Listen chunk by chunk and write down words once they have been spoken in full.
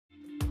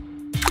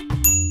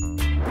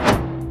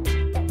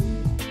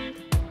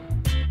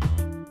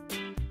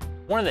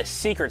One of the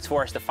secrets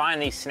for us to find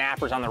these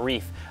snappers on the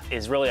reef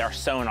is really our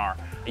sonar.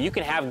 You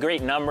can have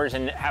great numbers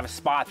and have a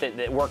spot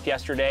that worked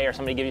yesterday, or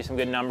somebody give you some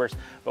good numbers,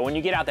 but when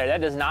you get out there,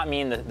 that does not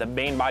mean that the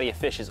main body of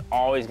fish is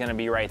always going to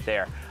be right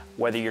there.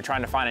 Whether you're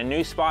trying to find a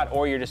new spot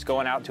or you're just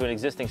going out to an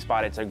existing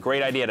spot, it's a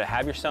great idea to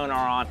have your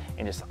sonar on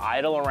and just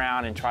idle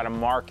around and try to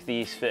mark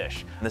these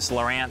fish. This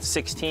Lowrance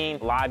 16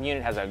 live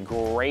unit has a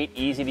great,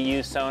 easy to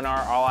use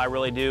sonar. All I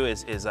really do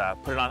is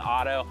put it on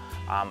auto.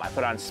 I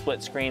put it on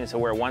split screen, so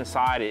where one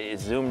side is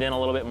zoomed in a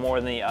little bit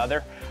more than the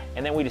other.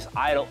 And then we just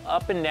idle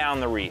up and down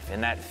the reef.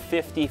 And that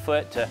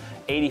 50-foot to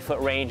 80-foot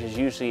range is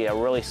usually a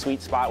really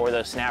sweet spot where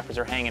those snappers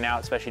are hanging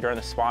out, especially during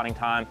the spawning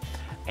time.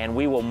 And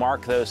we will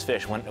mark those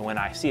fish. When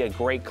I see a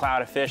great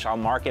cloud of fish, I'll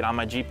mark it on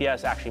my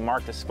GPS, actually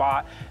mark the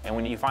spot. And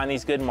when you find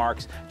these good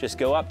marks, just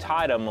go up,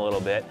 tide them a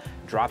little bit,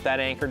 drop that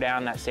anchor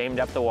down that same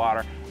depth of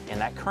water, and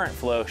that current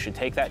flow should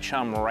take that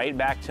chum right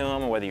back to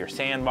them. Whether you're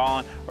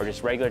sandballing or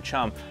just regular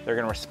chum, they're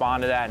gonna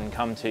respond to that and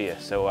come to you.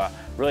 So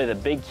really the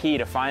big key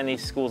to find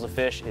these schools of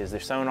fish is their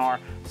sonar.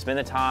 Spend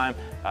the time,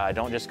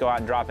 don't just go out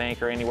and drop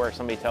anchor anywhere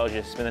somebody tells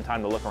you, spend the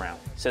time to look around.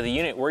 So the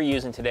unit we're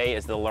using today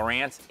is the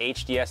Lowrance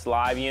HDS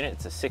Live unit.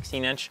 It's a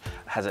 16-inch,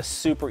 has a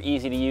super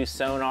easy to use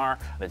sonar.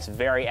 It's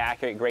very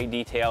accurate, great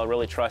detail,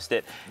 really trust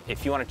it.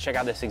 If you wanna check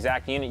out this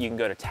exact unit, you can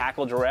go to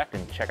TackleDirect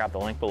and check out the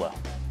link below.